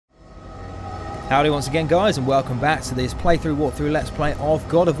Howdy once again, guys, and welcome back to this walkthrough let's play of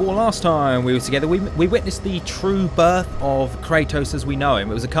God of War. Last time we were together, we witnessed the true birth of Kratos as we know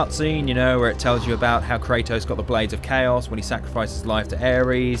him. It was a cutscene, you know, where it tells you about how Kratos got the Blades of Chaos when he sacrificed his life to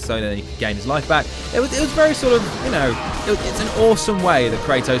Ares so that he could gain his life back. It was very sort of, you know, it's an awesome way that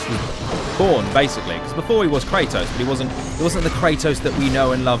Kratos was born, basically, because before he was Kratos, but it wasn't the Kratos that we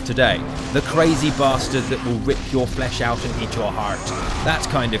know and love today. The crazy bastard that will rip your flesh out and eat your heart. That's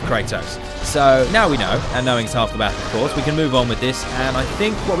kind of Kratos. So now we know, and knowing's half the battle, of course, we can move on with this. And I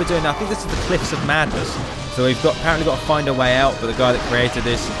think what we're doing now, I think this is the Cliffs of Madness. So we've apparently got to find a way out, but the guy that created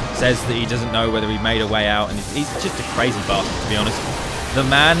this says that he doesn't know whether he made a way out, and he's just a crazy bastard, to be honest. The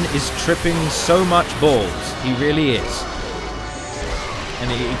man is tripping so much balls. He really is. And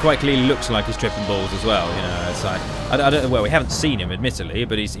he quite clearly looks like he's tripping balls as well, you know. It's like, I don't, well, we haven't seen him, admittedly,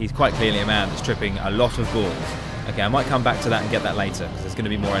 but he's quite clearly a man that's tripping a lot of balls. Okay, I might come back to that and get that later, because there's going to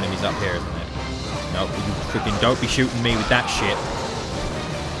be more enemies up here, isn't it? Nope, you freaking don't be shooting me with that shit.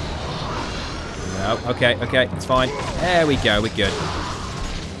 No, okay, it's fine. There we go, we're good.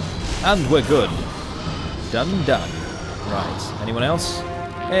 And we're good. Done. Right, anyone else?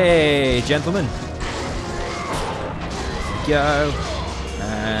 Hey, gentlemen. There we go.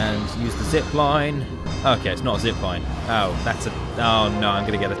 And use the zip line. Okay, it's not a zip line. Oh, that's a... Oh, no, I'm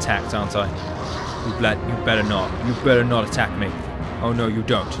going to get attacked, aren't I? You better not. You better not attack me. Oh, no, you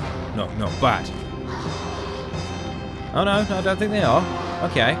don't. No, bad. Oh, no, I don't think they are.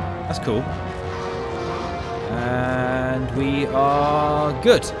 Okay, that's cool. And we are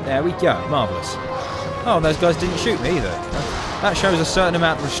good. There we go. Marvellous. Oh, those guys didn't shoot me either. That shows a certain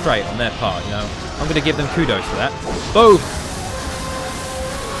amount of restraint on their part, you know. I'm going to give them kudos for that. Boom!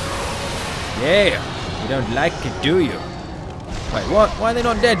 Yeah! You don't like it, do you? Wait, what? Why are they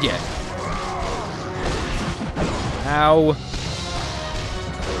not dead yet? Ow.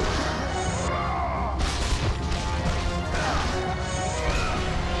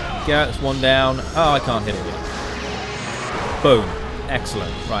 Yeah, that's one down. Oh, I can't hit it yet. Boom.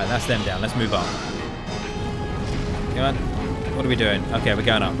 Excellent. Right, that's them down. Let's move on. Come on. What are we doing? Okay, we're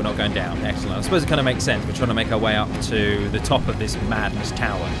going up. We're not going down. Excellent. I suppose it kind of makes sense. We're trying to make our way up to the top of this madness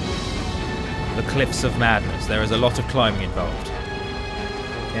tower. The Cliffs of Madness. There is a lot of climbing involved.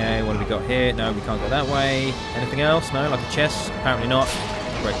 Okay, what have we got here? No, we can't go that way. Anything else? No, like a chest? Apparently not.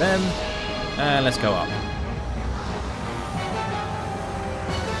 Break them. And let's go up.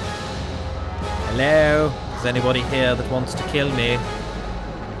 Hello? Is anybody here that wants to kill me?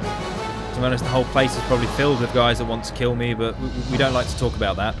 To be honest, the whole place is probably filled with guys that want to kill me, but we don't like to talk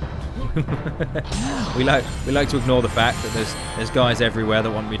about that. we like to ignore the fact that there's guys everywhere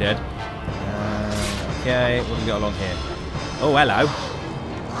that want me dead. Okay, what have we got along here? Oh, hello.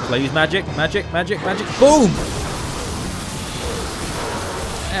 Shall I use magic? Magic. Boom!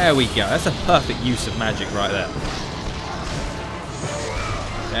 There we go. That's a perfect use of magic right there.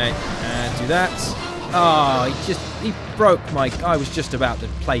 Okay, and do that. Oh, he broke my... I was just about to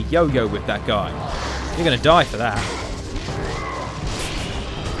play yo-yo with that guy. You're going to die for that.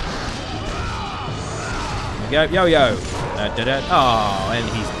 There we go. Yo-yo. Oh, and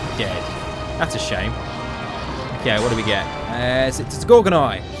he's dead. That's a shame. Okay, what do we get? It's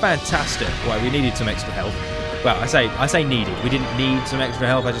Gorgonite. Fantastic. Well, we needed some extra health. Well, I say needed. We didn't need some extra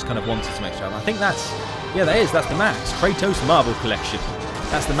health. I just kind of wanted some extra health. I think that's... Yeah, that is. That's the max. Kratos Marble Collection.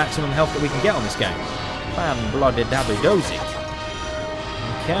 That's the maximum health that we can get on this game. Fan-blooded dabby-dozy.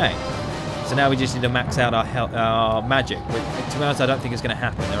 Okay. So now we just need to max out our magic. To be honest, I don't think it's going to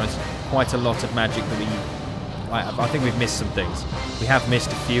happen. There is quite a lot of magic that we... I think we've missed some things. We have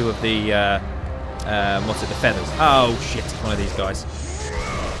missed a few of the... what's it? The feathers. Oh, shit. It's one of these guys.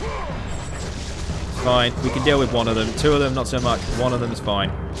 It's fine. We can deal with one of them. Two of them, not so much. One of them is fine.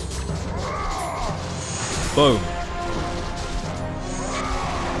 Boom.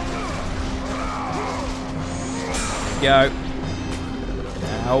 Go.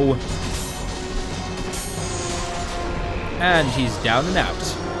 Ow. And he's down and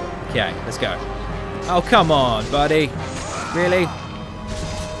out. Okay, let's go. Oh, come on, buddy. Really?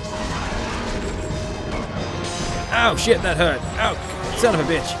 Oh, shit, that hurt. Oh, son of a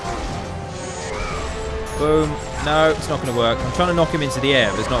bitch. Boom. No, it's not going to work. I'm trying to knock him into the air,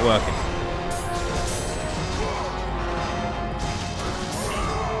 but it's not working.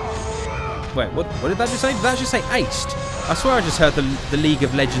 Wait, what did that just say? Did that just say aced? I swear I just heard the League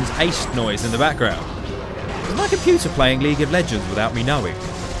of Legends aced noise in the background. Is my computer playing League of Legends without me knowing?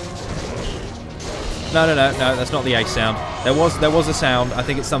 No, that's not the ace sound. There was a sound. I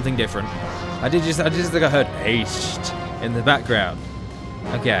think it's something different. I just think I heard aced in the background.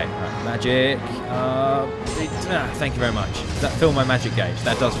 Okay, right, magic. Thank you very much. Does that fill my magic gauge?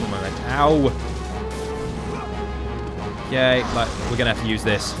 That does fill my magic. Ow! Okay, like, we're going to have to use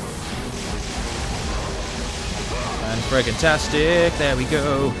this. And friggin' Antastiq. There we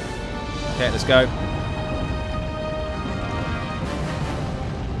go. Okay, let's go.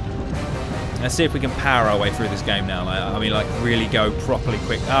 Let's see if we can power our way through this game now. Like, I mean, like, really go properly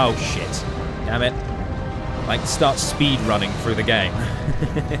quick. Oh, shit. Damn it. Like, start speed running through the game.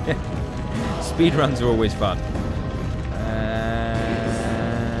 Speed runs are always fun.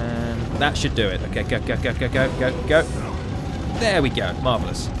 And that should do it. Okay, go, go, go, go, go, go, go. There we go.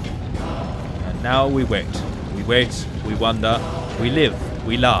 Marvellous. And now we wait. We wait. We wonder. We live.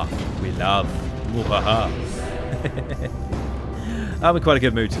 We laugh. We love. Mwahaha. I'm in quite a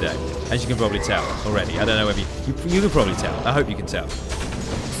good mood today, as you can probably tell already. I don't know if you can probably tell. I hope you can tell.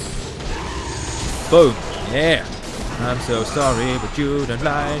 Boom. Yeah. I'm so sorry, but you don't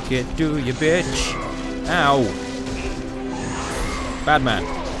like it, do you, bitch? Ow. Bad man.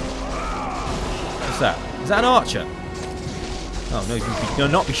 What's that? Is that an archer? Oh, no, you'll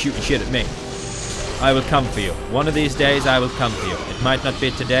not be shooting shit at me. I will come for you. One of these days, I will come for you. It might not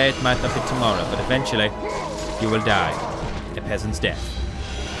be today, it might not be tomorrow, but eventually, you will die. A peasant's death.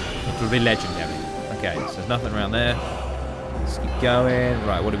 It will be legendary. Okay, so there's nothing around there. Let's keep going.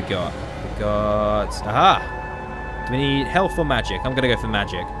 Right, what do we got? We got... Aha! Do we need health or magic? I'm going to go for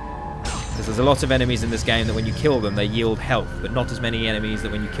magic. Because there's a lot of enemies in this game that when you kill them, they yield health. But not as many enemies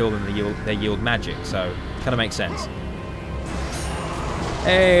that when you kill them, they yield magic. So, kind of makes sense.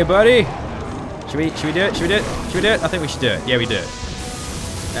 Hey, buddy! Should we do it? Should we do it? Should we do it? I think we should do it. Yeah, we do it.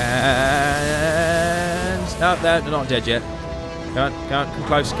 And... Oh, no, they're not dead yet. Come on, come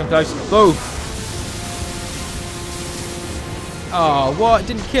close, come close. Boom! Oh, what? It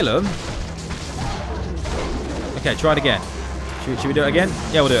didn't kill him? Okay, try it again. Should we do it again?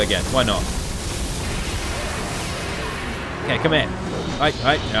 Yeah, we'll do it again. Why not? Okay, come in.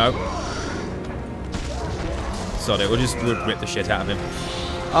 Right, no. Sod it, we'll just rip the shit out of him.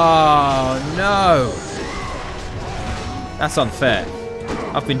 Oh, no! That's unfair.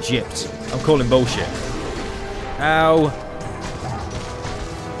 I've been gypped. I'm calling bullshit. Ow.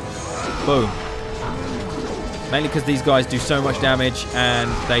 Boom. Mainly because these guys do so much damage and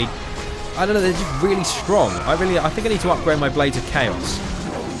they... I don't know, they're just really strong. I think I need to upgrade my Blades of Chaos.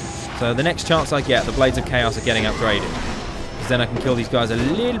 So the next chance I get, the Blades of Chaos are getting upgraded. Because then I can kill these guys a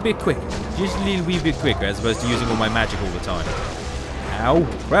little bit quicker. Just a little wee bit quicker as opposed to using all my magic all the time. Ow.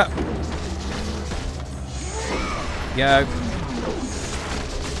 Crap. Go.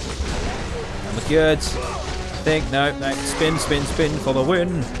 And the goods. I think, no. Spin, spin, spin for the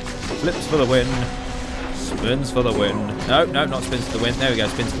win. Flips for the win. Spins for the win. No, not spins for the win. There we go,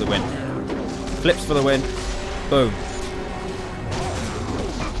 spins for the win. Flips for the win. Boom.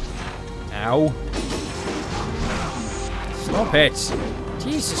 Ow. Stop it.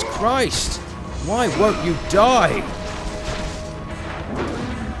 Jesus Christ. Why won't you die?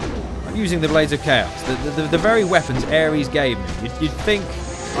 I'm using the Blades of Chaos. The very weapons Ares gave me. You'd think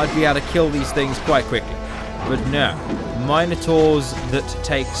I'd be able to kill these things quite quickly. But no. Minotaurs that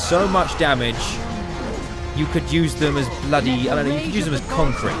take so much damage, you could use them as bloody... I don't know, you could use them as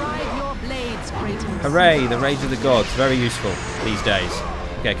concrete. Hooray, the Rage of the Gods. Very useful these days.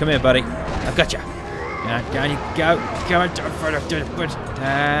 Okay, come here, buddy. I've got you. Down you go.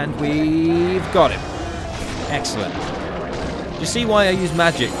 And we've got him. Excellent. You see why I use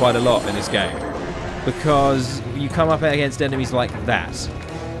magic quite a lot in this game? Because you come up against enemies like that.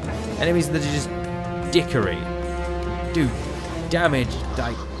 Enemies that are just dickery. Do damage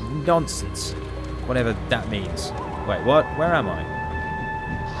like nonsense. Whatever that means. Wait, what? Where am I?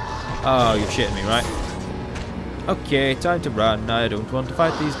 Oh, you're shitting me, right? Okay, time to run. I don't want to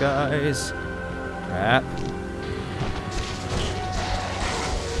fight these guys. Crap.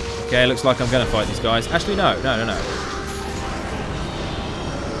 Okay, looks like I'm going to fight these guys. Actually, no.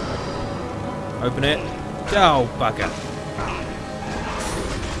 Open it. Oh, bugger.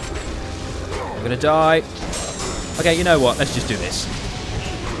 I'm going to die. Okay, you know what? Let's just do this.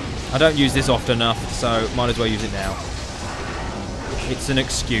 I don't use this often enough, so might as well use it now. It's an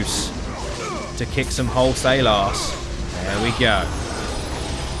excuse to kick some wholesale arse. There we go.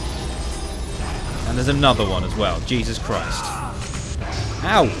 And there's another one as well. Jesus Christ.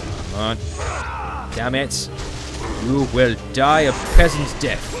 Ow! Come on. Damn it. You will die a peasant's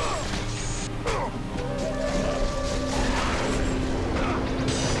death.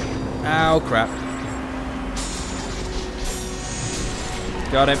 Ow, crap.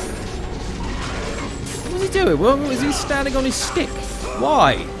 Got him. What's he doing? What was he standing on his stick?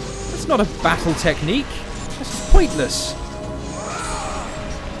 Why? That's not a battle technique. That's just pointless.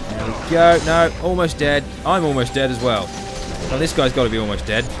 There we go. No, almost dead. I'm almost dead as well. Well, this guy's got to be almost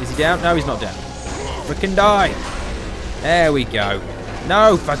dead. Is he down? No, he's not down. Frickin' die. There we go.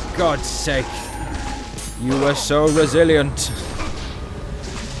 No, for God's sake. You were so resilient.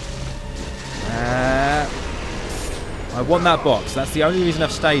 I want that box. That's the only reason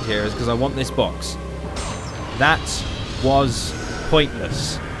I've stayed here, is because I want this box. That was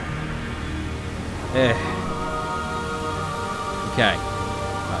pointless. Okay.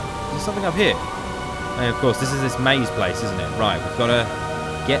 Right. There's something up here. And of course, this is this maze place, isn't it? Right, we've got to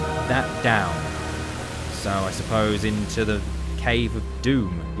get that down. So I suppose into the Cave of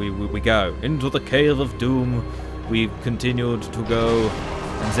Doom we go. Into the Cave of Doom we've continued to go,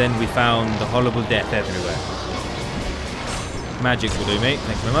 and then we found the horrible death everywhere. Magic will do me,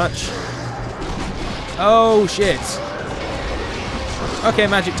 thank you very much. Oh shit! Okay,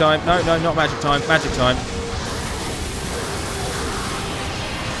 magic time. No, not magic time. Magic time.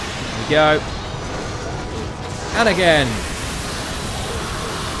 There we go. And again.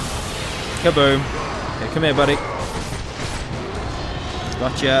 Kaboom. Okay, come here, buddy.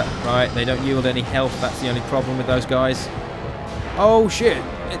 Gotcha. Right, they don't yield any health. That's the only problem with those guys. Oh shit!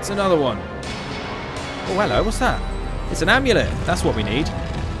 It's another one. Oh, hello. What's that? It's an amulet. That's what we need.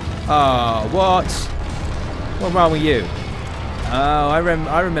 Ah, what? What's wrong with you? Oh, I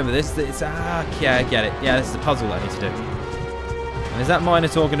remember this. It's okay, I get it. Yeah, this is the puzzle that I need to do. And is that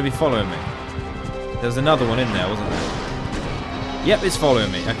Minotaur going to be following me? There was another one in there, wasn't there? Yep, it's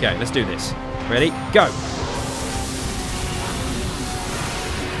following me. Okay, let's do this. Ready? Go!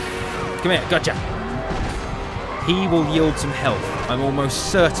 Come here, gotcha! He will yield some health. I'm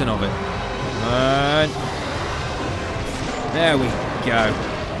almost certain of it. And there we go.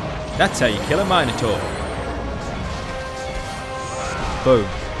 That's how you kill a Minotaur. Boom.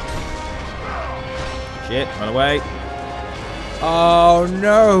 Shit, run away. Oh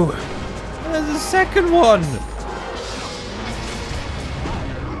no! There's a second one!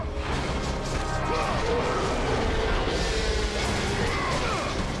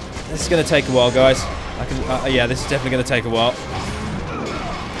 This is going to take a while, guys. Yeah, this is definitely going to take a while.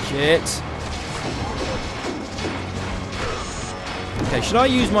 Shit. Okay, should I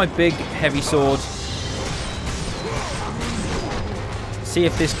use my big heavy sword? See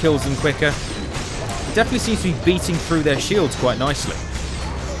if this kills them quicker. It definitely seems to be beating through their shields quite nicely.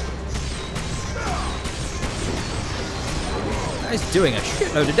 That is doing a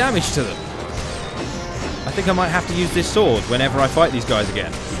shitload of damage to them. I think I might have to use this sword whenever I fight these guys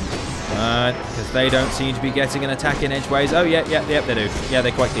again. Because they don't seem to be getting an attack in edgeways. Oh, yeah, they do. Yeah,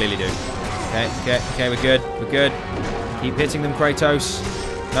 they quite clearly do. Okay, we're good. We're good. Keep hitting them, Kratos.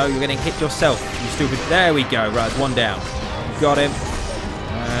 No, you're getting hit yourself, you stupid. There we go. Right, one down. Got him.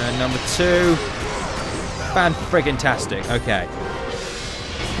 Number 2. Fan-friggin-tastic. Okay.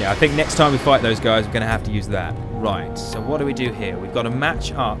 Yeah, I think next time we fight those guys, we're going to have to use that. Right, so what do we do here? We've got to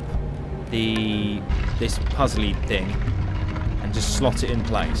match up this puzzly thing and just slot it in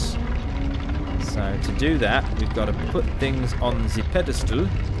place. So to do that, we've got to put things on the pedestal.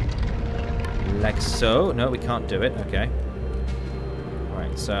 Like so. No, we can't do it. Okay.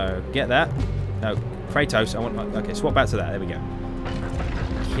 Right, so get that. No, Kratos, I want... Okay, swap back to that. There we go.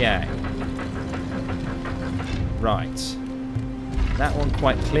 Okay. Right. That one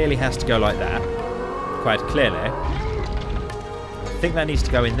quite clearly has to go like that. Quite clearly. I think that needs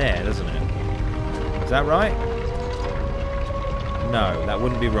to go in there, doesn't it? Is that right? No, that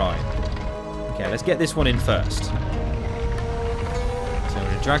wouldn't be right. Okay, let's get this one in first. So I'm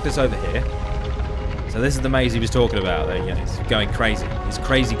going to drag this over here. So this is the maze he was talking about. There you go. It's going crazy. It's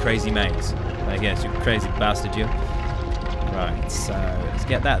crazy, crazy maze. I guess, you crazy bastard, you. Right, so let's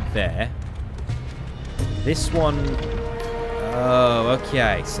get that there. This one... Oh,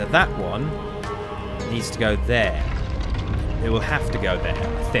 okay. So that one needs to go there. It will have to go there,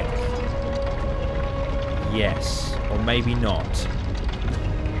 I think. Yes. Or maybe not.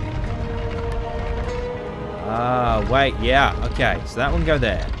 Ah, wait. Yeah, okay. So that one go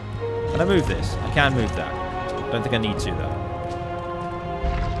there. Can I move this? I can move that. Don't think I need to, though.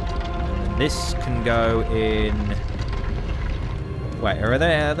 And then this can go in... Wait, are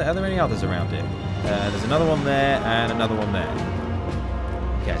there any others around here? There's another one there and another one there.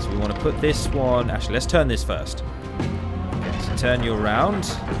 Okay, so we want to put this one... Actually, let's turn this first. Okay, so turn you around.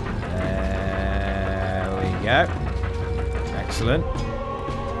 There we go. Excellent.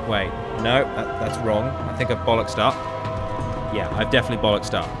 Wait, no, that's wrong. I think I've bollocksed up. Yeah, I've definitely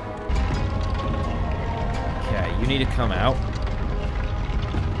bollocksed up. Okay, you need to come out.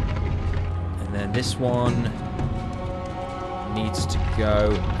 And then this one needs to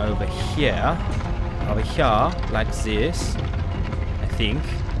go over here. Over here, like this. I think.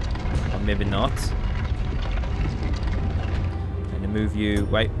 Or maybe not. And to move you...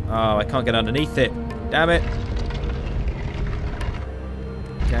 Wait. Oh, I can't get underneath it. Damn it.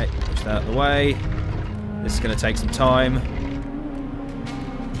 Okay, push that out of the way. This is going to take some time.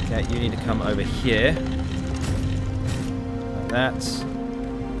 Okay, you need to come over here. Like that.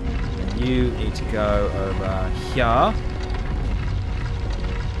 And you need to go over here.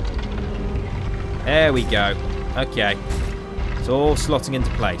 There we go. Okay. It's all slotting into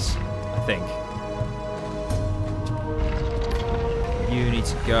place, I think. You need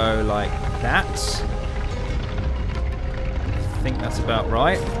to go like that. I think that's about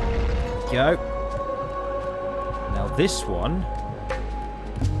right. Go. Now this one...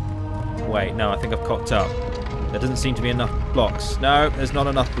 Wait, no, I think I've cocked up. There doesn't seem to be enough blocks. No, there's not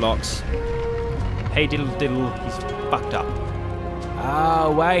enough blocks. Hey diddle diddle, he's fucked up.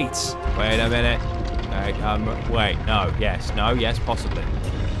 Oh, wait. Wait a minute. Wait, no, yes, possibly.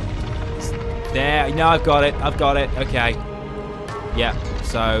 There, no, I've got it, okay. Yeah,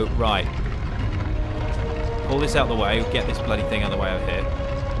 so, right. Pull this out of the way, get this bloody thing out of the way over here.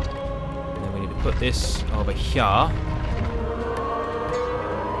 And then we need to put this over here.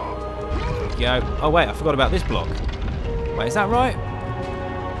 There we go. Oh, wait, I forgot about this block. Wait, is that right?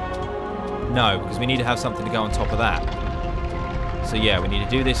 No, because we need to have something to go on top of that. So, yeah, we need to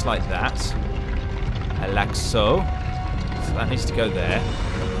do this like that. Like so. So that needs to go there.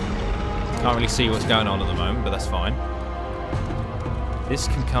 Can't really see what's going on at the moment, but that's fine. This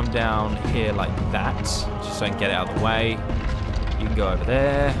can come down here like that, just so I can get it out of the way. You can go over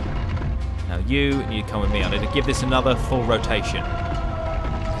there. Now you need to come with me. I need to give this another full rotation.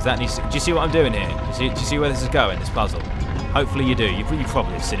 Because that needs to... Do you see what I'm doing here? Do you see where this is going, this puzzle? Hopefully you do. You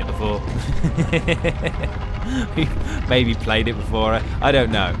probably have seen it before. Maybe played it before. I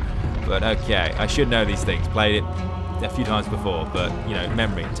don't know. But okay, I should know these things. Played it a few times before, but, you know,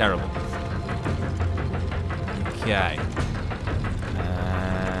 memory, terrible. Okay.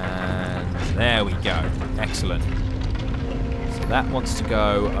 And there we go. Excellent. So that wants to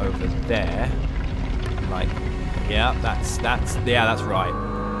go over there. Like, yeah, that's right.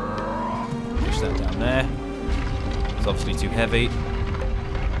 Push that down there. It's obviously too heavy.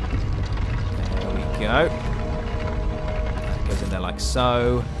 There we go. That goes in there like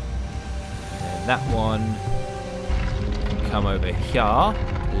so. That one can come over here,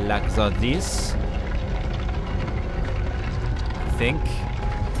 like this, I think.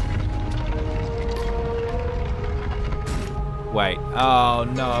 Wait, oh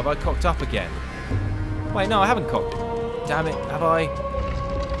no, have I cocked up again? Wait, no, I haven't cocked. Damn it, have I?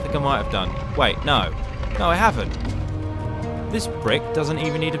 I think I might have done. Wait, no. No, I haven't. This brick doesn't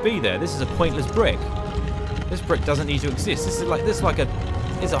even need to be there. This is a pointless brick. This brick doesn't need to exist. It's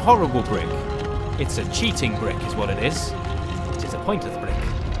a horrible brick. It's a cheating brick is what it is. It is a pointless brick.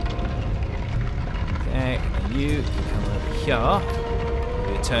 Okay, and you can come over here. I'm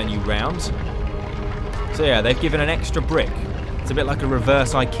going to turn you round. So yeah, they've given an extra brick. It's a bit like a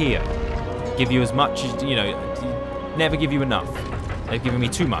reverse IKEA. Give you as much as, you know, never give you enough. They've given me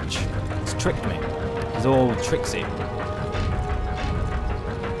too much. It's tricked me. It's all tricksy.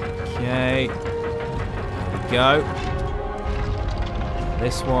 Okay. There we go.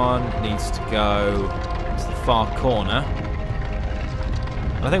 This one needs to go to the far corner.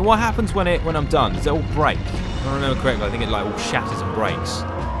 And I think what happens when I'm done? Does it all break? If I remember correctly, I think it like all shatters and breaks.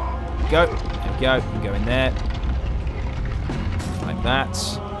 Go. There we go. You can go in there. Like that.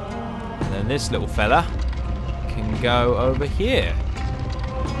 And then this little fella can go over here.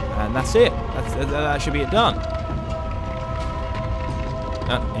 And that's it. That should be it done.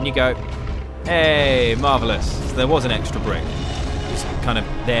 In you go. Hey, marvellous. So there was an extra brick. Just kind of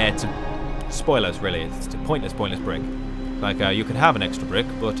there to spoil us, really. It's a pointless brick. Like, you could have an extra brick,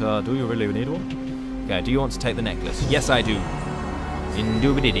 but do you really need one? Okay, do you want to take the necklace? Yes, I do.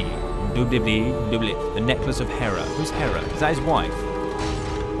 Indubididy. The necklace of Hera. Who's Hera? Is that his wife?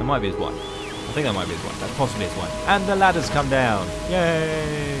 That might be his wife. I think that might be his wife. That's possibly his wife. And the ladders come down.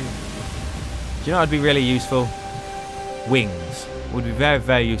 Yay! Do you know what would be really useful? Wings. Would be very,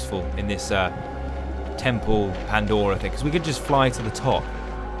 very useful in this temple Pandora thing. Because we could just fly to the top.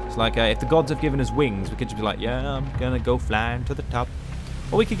 It's like, if the gods have given us wings, we could just be like, yeah, I'm going to go flying to the top.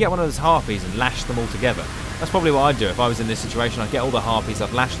 Or we could get one of those harpies and lash them all together. That's probably what I'd do if I was in this situation. I'd get all the harpies,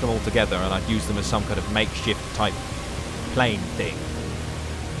 I'd lash them all together, and I'd use them as some kind of makeshift type plane thing.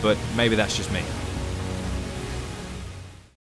 But maybe that's just me.